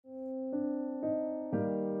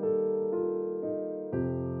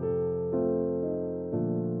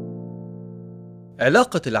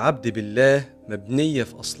علاقة العبد بالله مبنية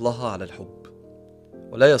في أصلها على الحب،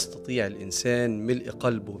 ولا يستطيع الإنسان ملء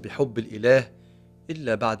قلبه بحب الإله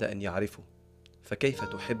إلا بعد أن يعرفه، فكيف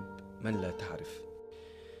تحب من لا تعرف؟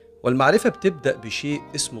 والمعرفة بتبدأ بشيء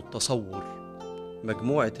اسمه التصور،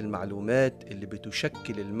 مجموعة المعلومات اللي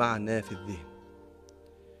بتشكل المعنى في الذهن.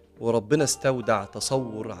 وربنا استودع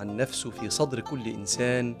تصور عن نفسه في صدر كل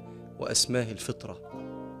إنسان وأسماه الفطرة.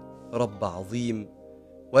 رب عظيم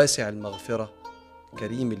واسع المغفرة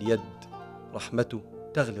كريم اليد، رحمته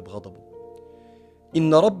تغلب غضبه.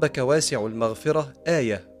 إن ربك واسع المغفرة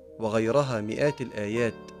آية، وغيرها مئات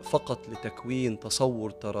الآيات فقط لتكوين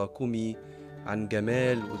تصور تراكمي عن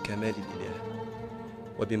جمال وكمال الإله.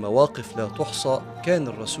 وبمواقف لا تحصى كان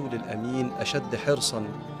الرسول الأمين أشد حرصاً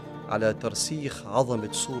على ترسيخ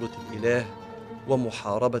عظمة صورة الإله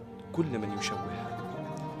ومحاربة كل من يشوهها.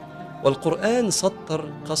 والقرآن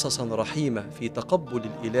سطر قصصاً رحيمة في تقبل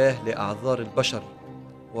الإله لأعذار البشر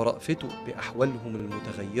ورأفته بأحوالهم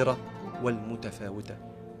المتغيرة والمتفاوتة.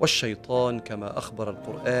 والشيطان كما أخبر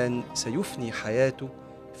القرآن سيفني حياته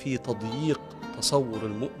في تضييق تصور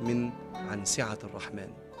المؤمن عن سعة الرحمن،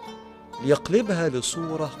 ليقلبها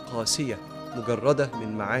لصورة قاسية مجردة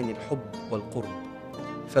من معاني الحب والقرب،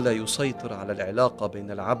 فلا يسيطر على العلاقة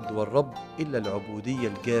بين العبد والرب إلا العبودية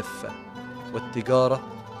الجافة والتجارة،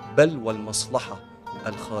 بل والمصلحة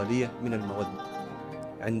الخالية من المودة.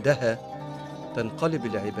 عندها تنقلب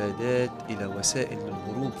العبادات إلى وسائل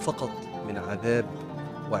للهروب فقط من عذاب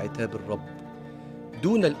وعتاب الرب،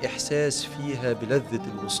 دون الإحساس فيها بلذة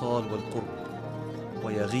الوصال والقرب،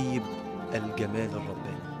 ويغيب الجمال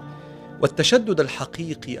الرباني. والتشدد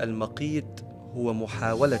الحقيقي المقيت هو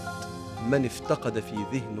محاولة من افتقد في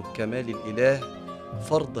ذهنه كمال الإله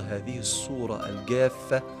فرض هذه الصورة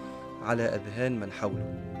الجافة على أذهان من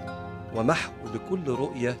حوله، ومحو لكل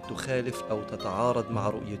رؤية تخالف أو تتعارض مع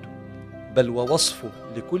رؤيته، بل ووصفه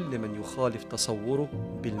لكل من يخالف تصوره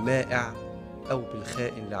بالمائع أو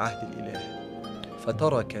بالخائن لعهد الإله.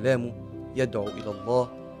 فترى كلامه يدعو إلى الله،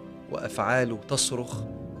 وأفعاله تصرخ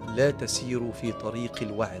لا تسير في طريق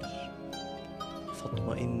الوعر.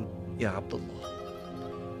 فاطمئن يا عبد الله،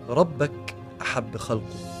 ربك أحب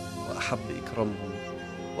خلقه وأحب إكرامهم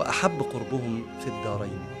وأحب قربهم في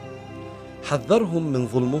الدارين. حذرهم من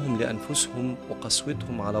ظلمهم لأنفسهم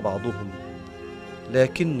وقسوتهم على بعضهم،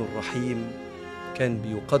 لكن الرحيم كان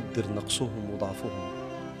بيقدر نقصهم وضعفهم،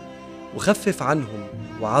 وخفف عنهم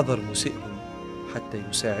وعذر مسئهم حتى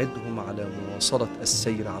يساعدهم على مواصلة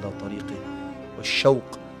السير على طريقه،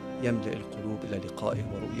 والشوق يملأ القلوب إلى لقائه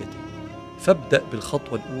ورؤيته. فابدأ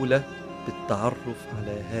بالخطوة الأولى بالتعرف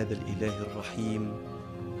على هذا الإله الرحيم،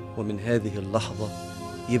 ومن هذه اللحظة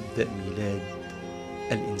يبدأ ميلاد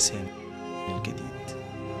الإنسان الجديد.